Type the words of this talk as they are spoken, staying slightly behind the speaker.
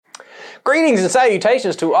Greetings and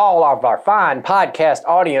salutations to all of our fine podcast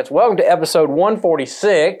audience. Welcome to episode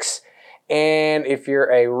 146. And if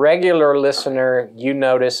you're a regular listener, you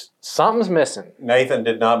notice something's missing. Nathan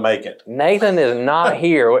did not make it. Nathan is not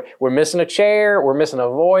here. We're missing a chair. We're missing a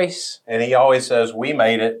voice. And he always says, we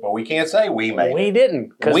made it, but we can't say we made it. We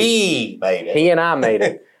didn't. We made it. He and I made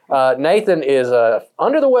it. Nathan is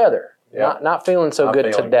under the weather. Yep. Not feeling so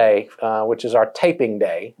good today, which is our taping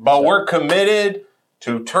day. But we're committed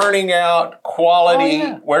to turning out quality.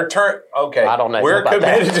 Oh, yeah. I don't know. We're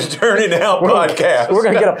committed to turning out podcasts. We're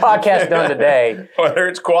going to get a podcast done today. Whether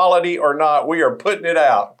it's quality or not, we are putting it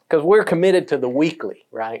out. Because we're committed to the weekly,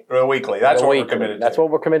 right? The weekly. That's what we're committed to. That's what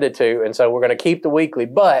we're committed to. And so we're going to keep the weekly.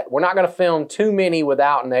 But we're not going to film too many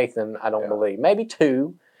without Nathan, I don't believe. Maybe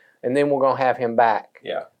 2. And then we're going to have him back.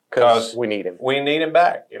 Yeah. Because we need him. We need him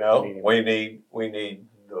back, you know. We need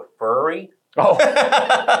the furry. Oh,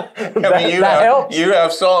 that helps. You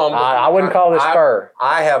have some. I wouldn't call this fur.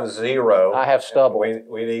 I have 0. I have stubble.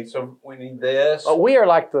 We need some. We need this. Oh, we are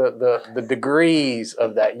like the degrees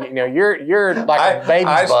of that. You know, you're like a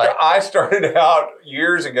baby's butt. I started out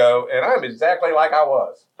years ago, and I'm exactly like I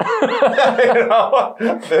was. You know,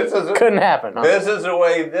 couldn't happen. Huh? This is the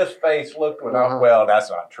way this face looked when I. Well, that's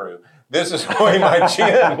not true. This is the way my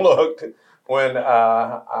chin looked when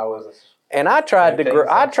I was. And I tried to grow.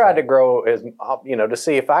 I tried to grow as to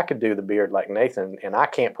see if I could do the beard like Nathan, and I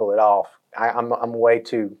can't pull it off. I'm way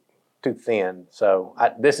too thin. So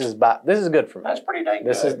this is good for me. That's pretty dang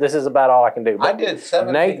good. This is about all I can do. But I did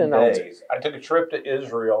 17 days. I took a trip to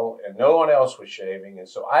Israel, and no one else was shaving, and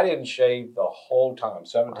so I didn't shave the whole time,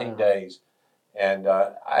 17 days, and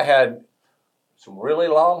I had some really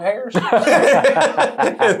long hairs, and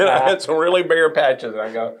then I had some really bare patches, and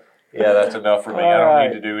I go. Yeah, that's enough for me. I don't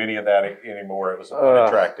need to do any of that anymore. It was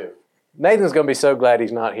unattractive. Nathan's going to be so glad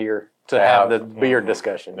he's not here to have the beard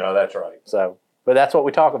discussion. No, that's right. So, but that's what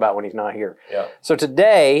we talk about when he's not here. Yeah. So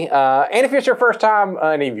today, and if it's your first time,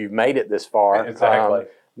 any of you made it this far. Exactly.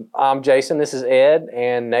 I'm Jason. This is Ed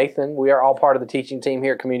and Nathan. We are all part of the teaching team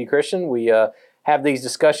here at Community Christian. We have these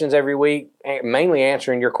discussions every week, mainly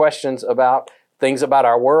answering your questions about things about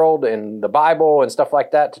our world and the Bible and stuff like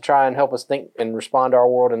that to try and help us think and respond to our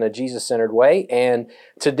world in a Jesus-centered way. And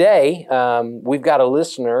today, we've got a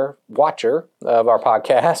watcher of our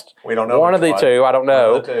podcast. We don't know. One of the two, I don't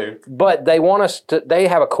know. One of the two. But they want us to, they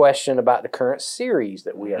have a question about the current series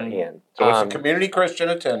that we are in. So it's a Community Christian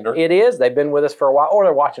Attender. It is. They've been with us for a while, or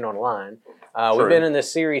they're watching online. We've been in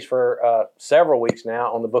this series for several weeks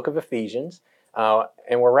now on the book of Ephesians.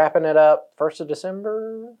 And we're wrapping it up 1st of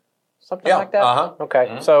December. Something like that? Okay.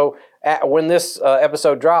 Mm-hmm. So when this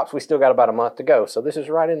episode drops, we still got about a month to go. So this is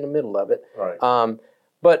right in the middle of it. Right.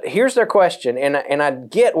 But here's their question, and I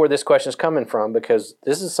get where this question is coming from because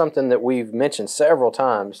this is something that we've mentioned several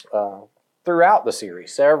times throughout the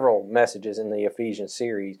series, several messages in the Ephesians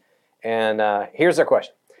series. And here's their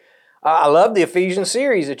question. I love the Ephesians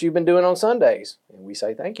series that you've been doing on Sundays. And we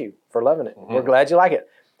say thank you for loving it. Mm-hmm. We're glad you like it.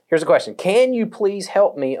 Here's the question. Can you please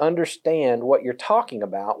help me understand what you're talking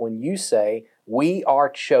about when you say we are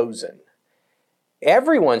chosen?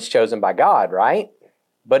 Everyone's chosen by God, right?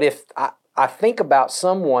 But if I think about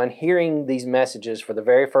someone hearing these messages for the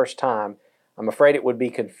very first time, I'm afraid it would be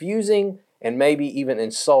confusing and maybe even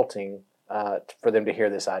insulting for them to hear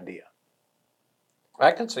this idea.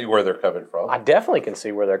 I can see where they're coming from. I definitely can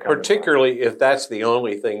see where they're coming from. Particularly if that's the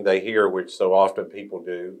only thing they hear, which so often people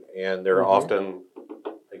do, and they're often...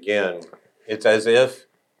 Again, it's as if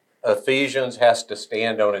Ephesians has to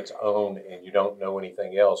stand on its own and you don't know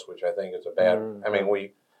anything else, which I think is a bad... I mean,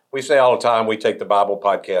 we say all the time, we take the Bible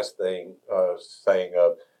podcast thing, saying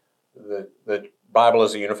the Bible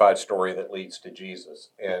is a unified story that leads to Jesus.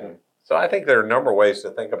 And so I think there are a number of ways to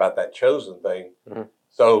think about that chosen thing. Mm-hmm.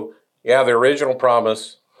 So, the original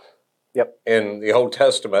promise in the Old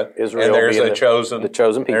Testament, Israel, and there's the chosen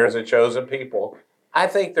people. There's a chosen people. I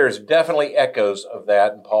think there's definitely echoes of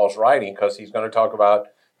that in Paul's writing because he's going to talk about,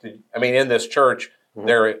 in this church,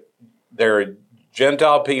 there are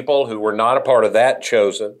Gentile people who were not a part of that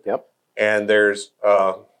chosen, and there's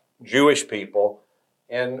Jewish people,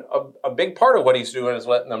 and a big part of what he's doing is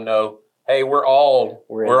letting them know, hey, we're all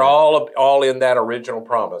in that original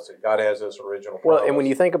promise. God has this original promise. Well, and when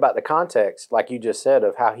you think about the context, like you just said,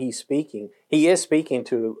 of how he's speaking, he is speaking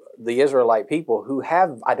to the Israelite people who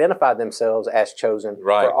have identified themselves as chosen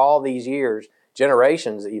for all these years,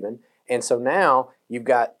 generations even. And so now you've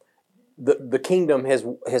got the kingdom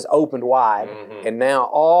has opened wide, and now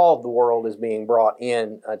all the world is being brought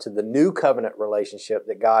in to the new covenant relationship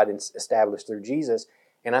that God established through Jesus.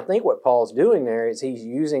 And I think what Paul's doing there is he's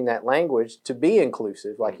using that language to be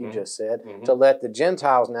inclusive, like you just said, to let the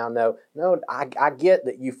Gentiles now know, no, I get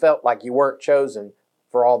that you felt like you weren't chosen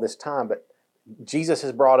for all this time, but Jesus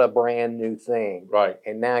has brought a brand new thing. Right.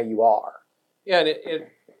 And now you are. Yeah, and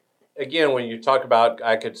it again, when you talk about,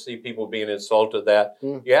 I could see people being insulted that,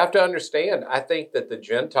 you have to understand, I think that the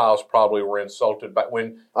Gentiles probably were insulted by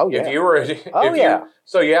when, if you were,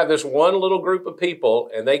 so you have this one little group of people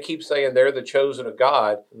and they keep saying they're the chosen of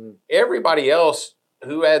God. Everybody else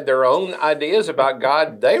who had their own ideas about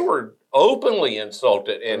God, they were openly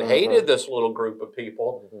insulted and hated this little group of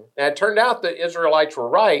people. And it turned out the Israelites were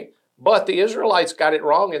right, but the Israelites got it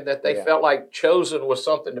wrong in that they felt like chosen was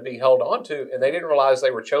something to be held on to, and they didn't realize they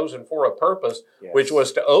were chosen for a purpose, which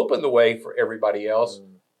was to open the way for everybody else.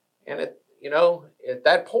 And at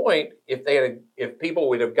that point, if people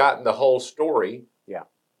would have gotten the whole story,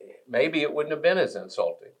 maybe it wouldn't have been as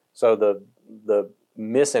insulting. So the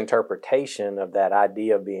misinterpretation of that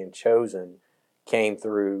idea of being chosen came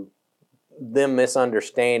through them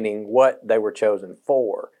misunderstanding what they were chosen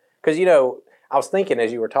for. Because, I was thinking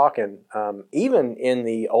as you were talking, even in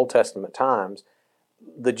the Old Testament times,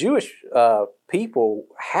 the Jewish people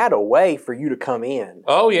had a way for you to come in.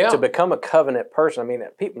 Oh, yeah. To become a covenant person. I mean,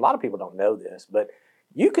 a lot of people don't know this, but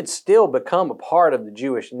you could still become a part of the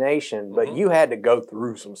Jewish nation, but you had to go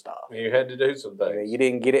through some stuff. You had to do some things. You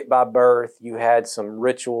didn't get it by birth. You had some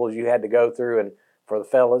rituals you had to go through, and for the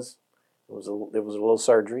fellas, it was a little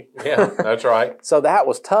surgery. Yeah, that's right. So that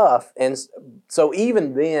was tough, and so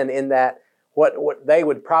even then, in that, what they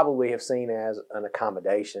would probably have seen as an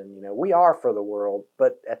accommodation, we are for the world,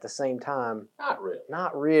 but at the same time, not really.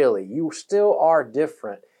 Not really. You still are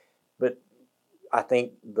different, but I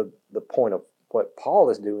think the point of what Paul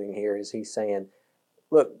is doing here is he's saying,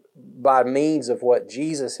 look, by means of what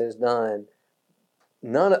Jesus has done,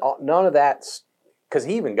 none of that's, because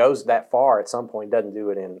he even goes that far at some point, doesn't do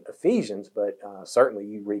it in Ephesians, but certainly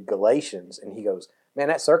you read Galatians, and he goes, man,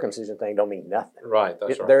 that circumcision thing don't mean nothing. Right,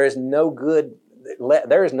 that's right. There is no good,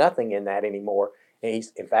 there is nothing in that anymore. And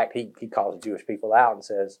in fact, he calls the Jewish people out and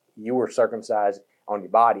says, you were circumcised on your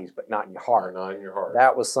bodies, but not in your heart. Not in your heart.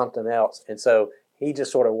 That was something else. And so he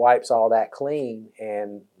just sort of wipes all that clean,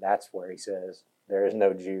 and that's where he says, there is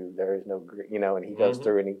no Jew, there is no Greek, and he goes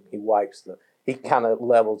through and he kind of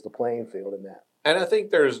levels the playing field in that. And I think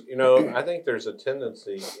there's a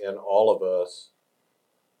tendency in all of us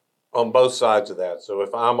on both sides of that. So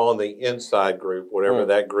if I'm on the inside group, whatever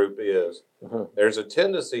that group is, there's a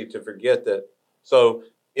tendency to forget that. So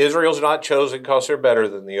Israel's not chosen because they're better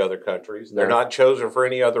than the other countries. They're not chosen for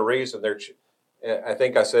any other reason. I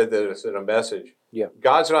think I said that it's in a message. Yeah.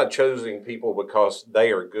 God's not choosing people because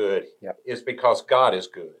they are good. Yep. It's because God is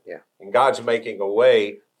good. Yeah. And God's making a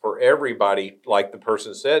way for everybody, like the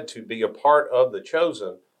person said, to be a part of the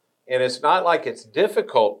chosen. And it's not like it's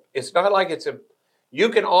difficult. It's not like you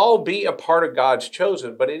can all be a part of God's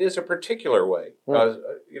chosen, but it is a particular way.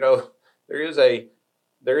 There is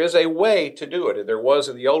a way to do it, and there was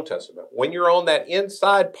in the Old Testament. When you're on that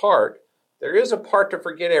inside part, there is a part to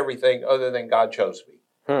forget everything other than God chose me,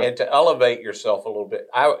 and to elevate yourself a little bit.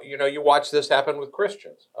 You watch this happen with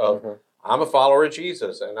Christians. I'm a follower of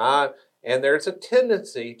Jesus, and there's a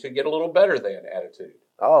tendency to get a little better than attitude.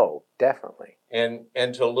 Oh, definitely.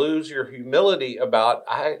 And to lose your humility about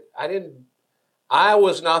I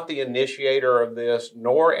was not the initiator of this,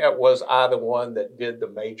 nor was I the one that did the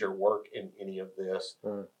major work in any of this.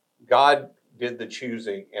 God did the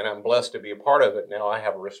choosing, and I'm blessed to be a part of it. Now I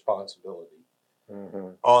have a responsibility.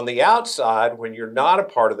 On the outside, when you're not a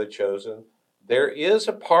part of the chosen, there is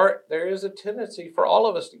a tendency for all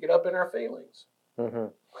of us to get up in our feelings.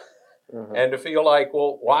 And to feel like,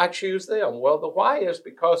 well, why choose them? Well, the why is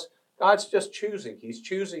because God's just choosing. He's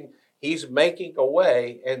choosing. He's making a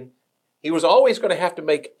way, and he was always going to have to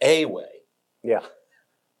make a way. Yeah.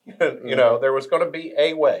 There was going to be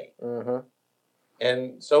a way.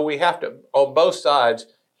 And so we have to, on both sides,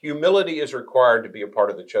 humility is required to be a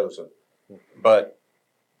part of the chosen, but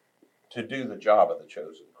to do the job of the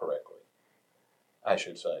chosen correctly, I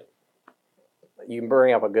should say. You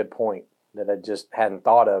bring up a good point that I just hadn't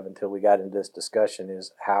thought of until we got into this discussion,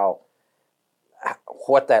 is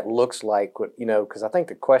what that looks like, because I think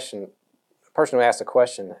the person who asked the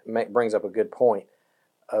question brings up a good point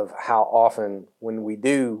of how often when we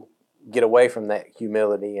do get away from that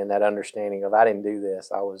humility and that understanding of, I didn't do this,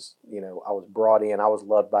 I was brought in, I was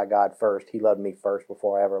loved by God first, he loved me first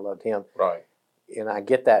before I ever loved him. Right. And I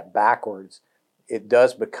get that backwards. It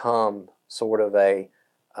does become sort of a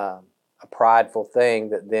prideful thing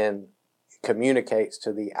that then communicates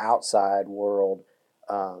to the outside world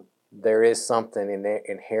there is something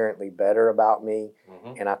inherently better about me.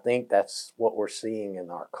 Mhm. And I think that's what we're seeing in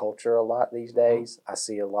our culture a lot these days. I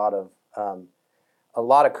see a lot of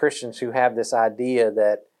Christians who have this idea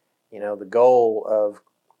that, the goal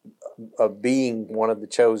of being one of the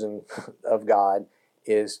chosen of God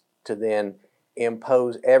is to then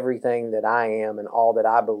impose everything that I am and all that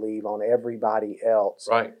I believe on everybody else,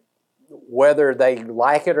 Right. whether they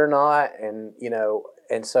like it or not.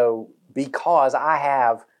 And so because I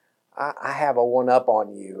have a one up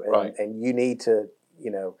on you, and, Right. and you need to,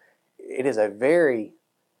 it is a very,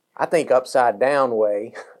 I think, upside down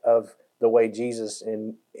way of the way Jesus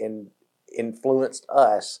influenced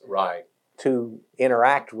us Right. to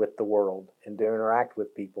interact with the world and to interact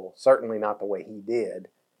with people. Certainly not the way he did.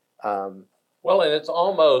 Well, and it's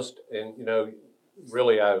almost, and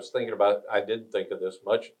really, I didn't think of this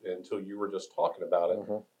much until you were just talking about it.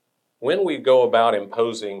 Mhm. When we go about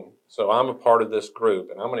imposing, so I'm a part of this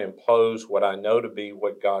group, and I'm going to impose what I know to be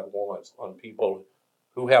what God wants on people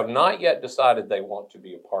who have not yet decided they want to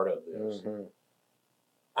be a part of this. Mhm.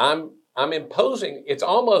 I'm imposing. It's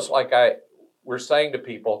almost like we're saying to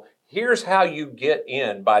people, here's how you get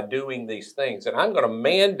in by doing these things, and I'm going to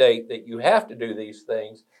mandate that you have to do these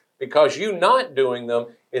things, because you not doing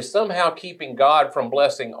them is somehow keeping God from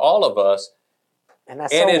blessing all of us. And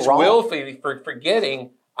that's And so it's wrong. willfully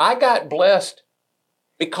forgetting I got blessed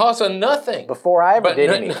because of nothing. Before I ever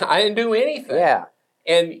did anything. I didn't do anything. Yeah.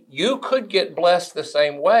 And you could get blessed the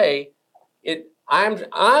same way.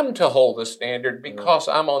 I'm to hold the standard because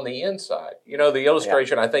I'm on the inside. The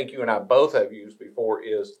illustration I think you and I both have used before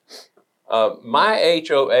is my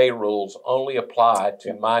HOA rules only apply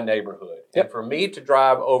to my neighborhood. Yep. And for me to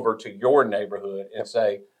drive over to your neighborhood and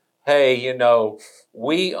say, hey,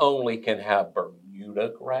 we only can have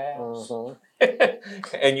Bermuda grass. Mhm.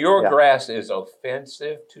 And your Yeah. grass is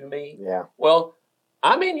offensive to me. Yeah. Well,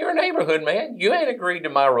 I'm in your neighborhood, man. You ain't agreed to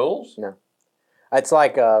my rules. No. It's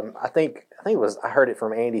like I think I heard it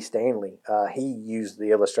from Andy Stanley. He used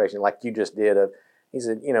the illustration like you just did he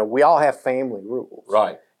said, we all have family rules.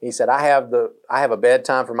 Right. He said, I have a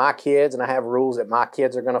bedtime for my kids, and I have rules that my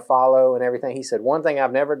kids are going to follow and everything. He said, one thing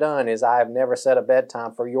I've never done is I have never set a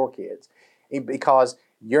bedtime for your kids because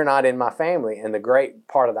you're not in my family. And the great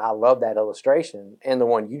part of that, I love that illustration, and the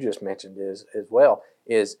one you just mentioned is as well,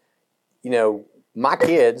 is, my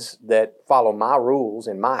kids that follow my rules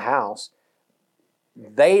in my house,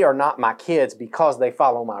 they are not my kids because they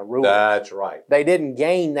follow my rules. That's right. They didn't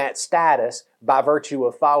gain that status by virtue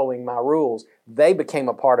of following my rules. They became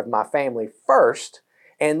a part of my family first,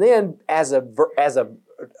 and then as a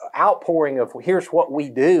outpouring of here's what we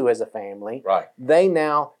do as a family. Right. They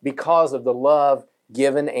now, because of the love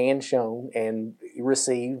given and shown and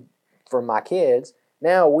received from my kids,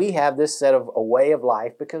 now we have this set of a way of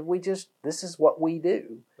life because this is what we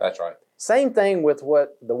do. That's right. Same thing with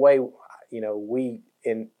the way we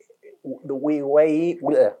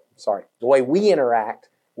interact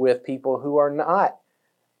with people who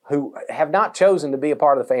have not chosen to be a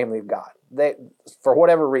part of the family of God. They, for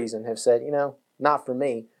whatever reason, have said, not for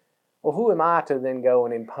me. Well, who am I to then go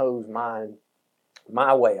and impose my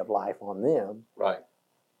way of life on them? Right.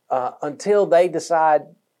 Until they decide,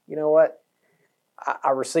 you know what,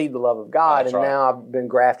 I received the love of God. That's and right. now I've been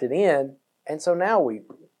grafted in, and so now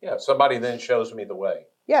somebody then shows me the way.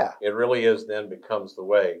 Yeah. It really then becomes the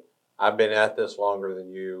way. I've been at this longer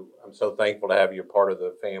than you. I'm so thankful to have you a part of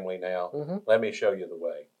the family now. Mm-hmm. Let me show you the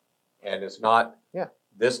way. And it's not,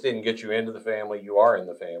 this didn't get you into the family. You are in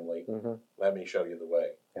the family. Mm-hmm. Let me show you the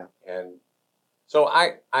way. Yeah. And so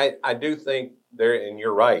I do think and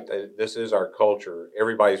you're right, this is our culture.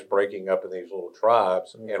 Everybody's breaking up in these little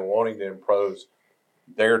tribes and wanting to impose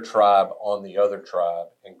their tribe on the other tribe.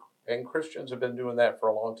 And Christians have been doing that for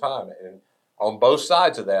a long time. And on both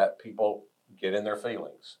sides of that, people get in their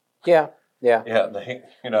feelings. Yeah. Yeah,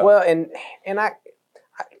 Well, and I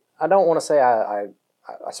don't want to say I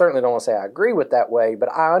certainly don't want to say I agree with that way,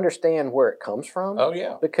 but I understand where it comes from. Oh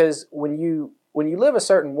yeah. Because when you live a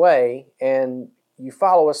certain way and you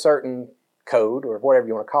follow a certain code or whatever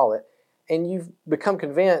you want to call it, and you've become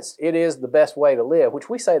convinced it is the best way to live, which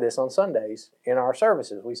we say this on Sundays in our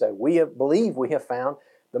services. We say believe we have found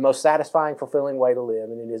the most satisfying, fulfilling way to live,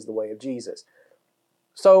 and it is the way of Jesus.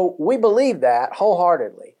 So we believe that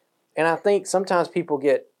wholeheartedly. And I think sometimes people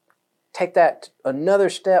take that another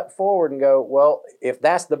step forward and go, well, if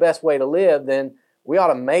that's the best way to live, then we ought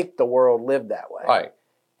to make the world live that way. Right.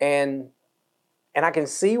 And I can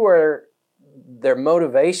see where their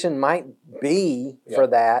motivation might be for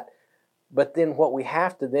that. But then what we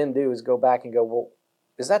have to then do is go back and go, well,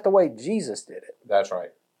 is that the way Jesus did it? That's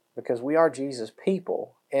right. because we are Jesus'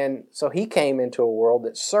 people. And so he came into a world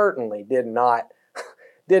that certainly did not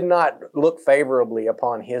look favorably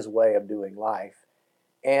upon his way of doing life.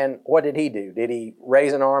 And what did he do? Did he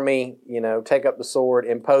raise an army, take up the sword,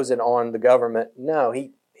 impose it on the government? No,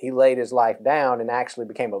 he laid his life down and actually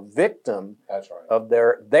became a victim That's right. of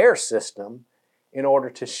their system in order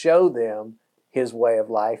to show them his way of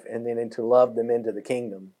life and then to love them into the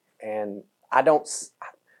kingdom. And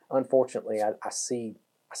unfortunately, I see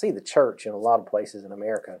the church in a lot of places in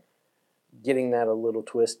America getting that a little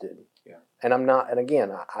twisted. Yeah. And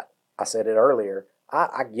again, I said it earlier,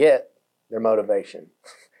 I get their motivation.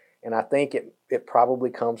 And I think it probably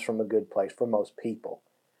comes from a good place for most people.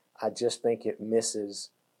 I just think it misses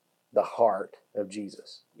the heart of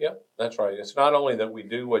Jesus. Yep, that's right. It's not only that we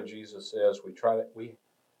do what Jesus says,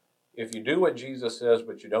 if you do what Jesus says,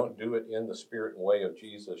 but you don't do it in the spirit and way of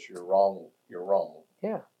Jesus, you're wrong. You're wrong.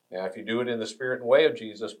 Yeah. Now, if you do it in the spirit and way of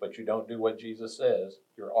Jesus, but you don't do what Jesus says,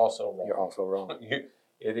 you're also wrong. You're also wrong.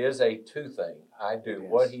 It is a two thing. I do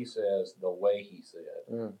what he says the way he said.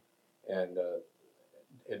 Mm. And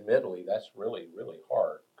admittedly, that's really, really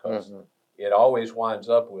hard because it always winds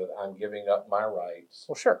up with, I'm giving up my rights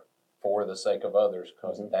for the sake of others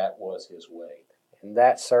because that was his way. And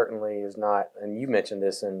that certainly is not, and you mentioned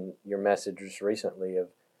this in your message just recently, of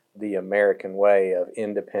the American way of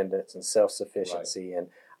independence and self-sufficiency. Right.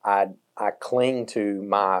 And I cling to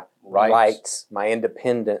my rights, my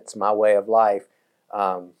independence, my way of life.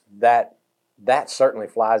 That certainly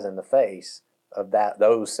flies in the face of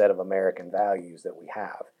those set of American values that we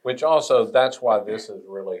have. Which also, that's why this is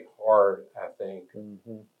really hard, I think.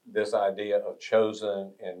 This idea of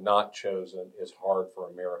chosen and not chosen is hard for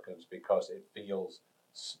Americans because it feels,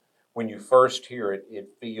 when you first hear it, it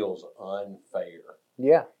feels unfair.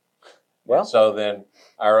 Yeah. Well, and so then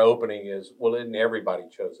our opening is, well, isn't everybody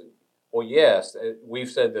chosen? Well, yes, we've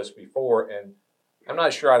said this before, and I'm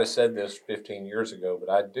not sure I'd have said this 15 years ago,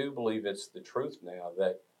 but I do believe it's the truth now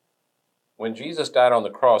that when Jesus died on the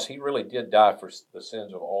cross, he really did die for the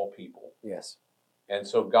sins of all people. Yes. And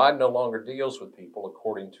so God no longer deals with people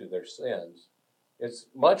according to their sins. It's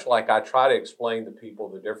much like I try to explain to people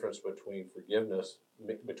the difference between forgiveness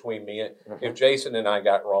between me and if Jason and I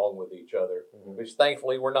got wrong with each other, which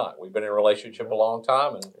thankfully we're not. We've been in a relationship a long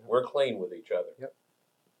time and we're clean with each other. Yep.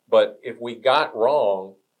 But if we got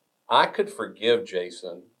wrong, I could forgive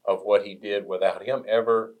Jason of what he did without him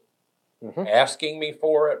ever asking me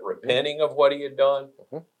for it, repenting of what he had done.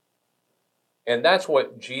 And that's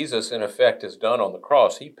what Jesus, in effect, has done on the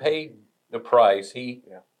cross. He paid the price. He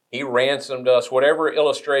ransomed us. Whatever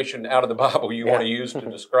illustration out of the Bible you want to use to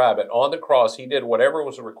describe it, on the cross, he did whatever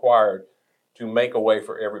was required to make a way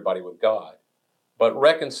for everybody with God. But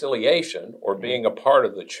reconciliation, or being a part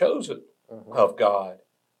of the chosen of God,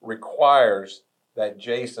 requires that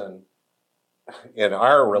Jason, in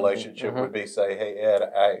our relationship, would be say, hey,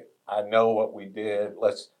 Ed, I know what we did.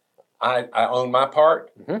 I own my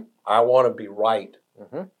part. I want to be right.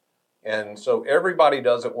 And so everybody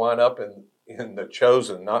doesn't wind up in the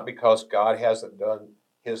chosen, not because God hasn't done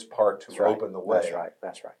his part to open the way.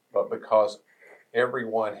 That's right. But because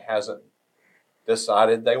everyone hasn't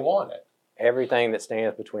decided they want it. Everything that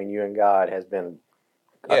stands between you and God has been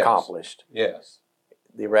accomplished. Yes.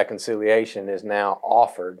 The reconciliation is now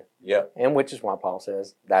offered. Yep. And which is why Paul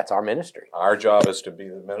says that's our ministry. Our job is to be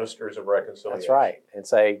the ministers of reconciliation. That's right. And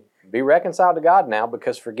say, be reconciled to God now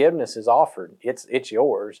because forgiveness is offered. It's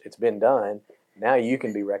yours. It's been done. Now you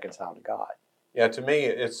can be reconciled to God. Yeah, to me,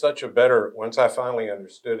 it's such a better, once I finally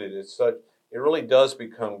understood it, it really does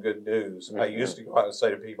become good news. I used to go out and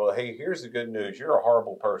say to people, hey, here's the good news. You're a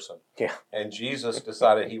horrible person. Yeah. And Jesus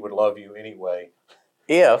decided he would love you anyway.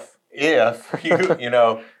 If you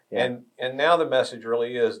know, and now the message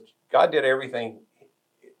really is God did everything.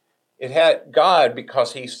 It had God,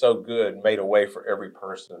 because he's so good, made a way for every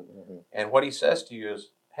person. And what he says to you is,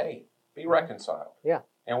 hey, be reconciled. Yeah.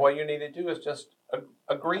 And what you need to do is just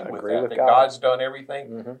agree with with that God. God's done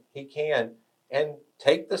everything he can. And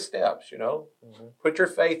take the steps, Put your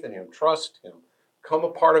faith in him. Trust him. Become a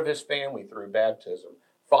part of his family through baptism.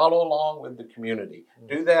 Follow along with the community.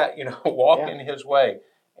 Do that, walk in his way.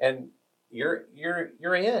 And you're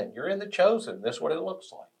in the chosen. That's what it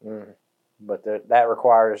looks like. But that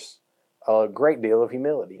requires a great deal of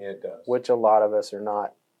humility. It does. Which a lot of us are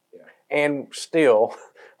not. Yeah. And still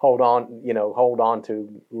hold on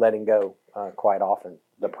to letting go quite often.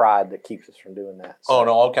 The pride that keeps us from doing that. So, in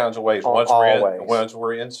all kinds of ways. Once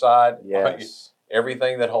we're inside,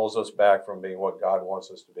 everything that holds us back from being what God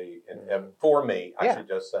wants us to be, and for me, I should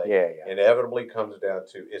just say, inevitably comes down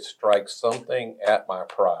to it strikes something at my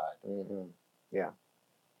pride. Yeah.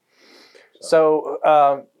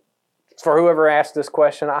 So for whoever asked this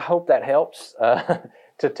question, I hope that helps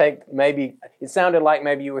to take maybe, it sounded like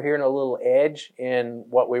maybe you were hearing a little edge in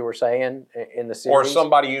what we were saying in the series. Or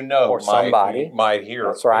somebody you know Or somebody. might hear,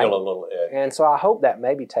 That's right. feel a little edge. And so I hope that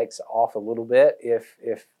maybe takes off a little bit. If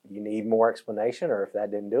you need more explanation or if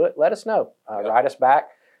that didn't do it, let us know. Write us back.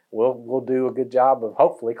 We'll do a good job of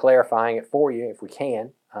hopefully clarifying it for you if we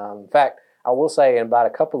can. In fact, I will say in about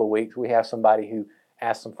a couple of weeks, we have somebody who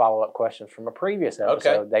asked some follow-up questions from a previous episode.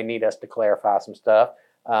 Okay. They need us to clarify some stuff.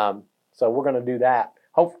 So we're going to do that.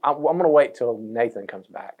 I'm going to wait till Nathan comes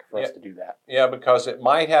back for us to do that. Yeah, because it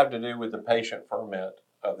might have to do with the patient ferment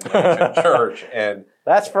of the ancient church. And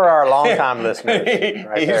that's for our longtime listeners.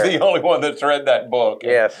 He's the only one that's read that book.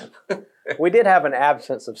 Yes. We did have an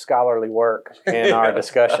absence of scholarly work in our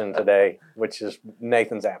discussion today, which is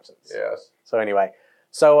Nathan's absence. Yes. So anyway,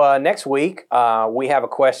 next week we have a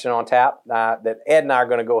question on tap that Ed and I are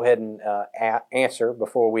going to go ahead and answer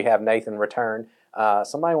before we have Nathan return.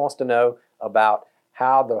 Somebody wants to know about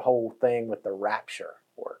how the whole thing with the rapture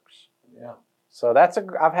works. Yeah. So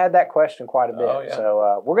I've had that question quite a bit. Oh, yeah.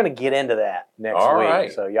 So we're going to get into that next week.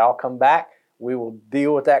 Right. So y'all come back. We will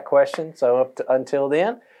deal with that question. So until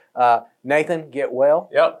then, Nathan, get well.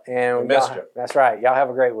 Yep. And missed you. That's right. Y'all have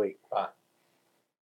a great week. Bye.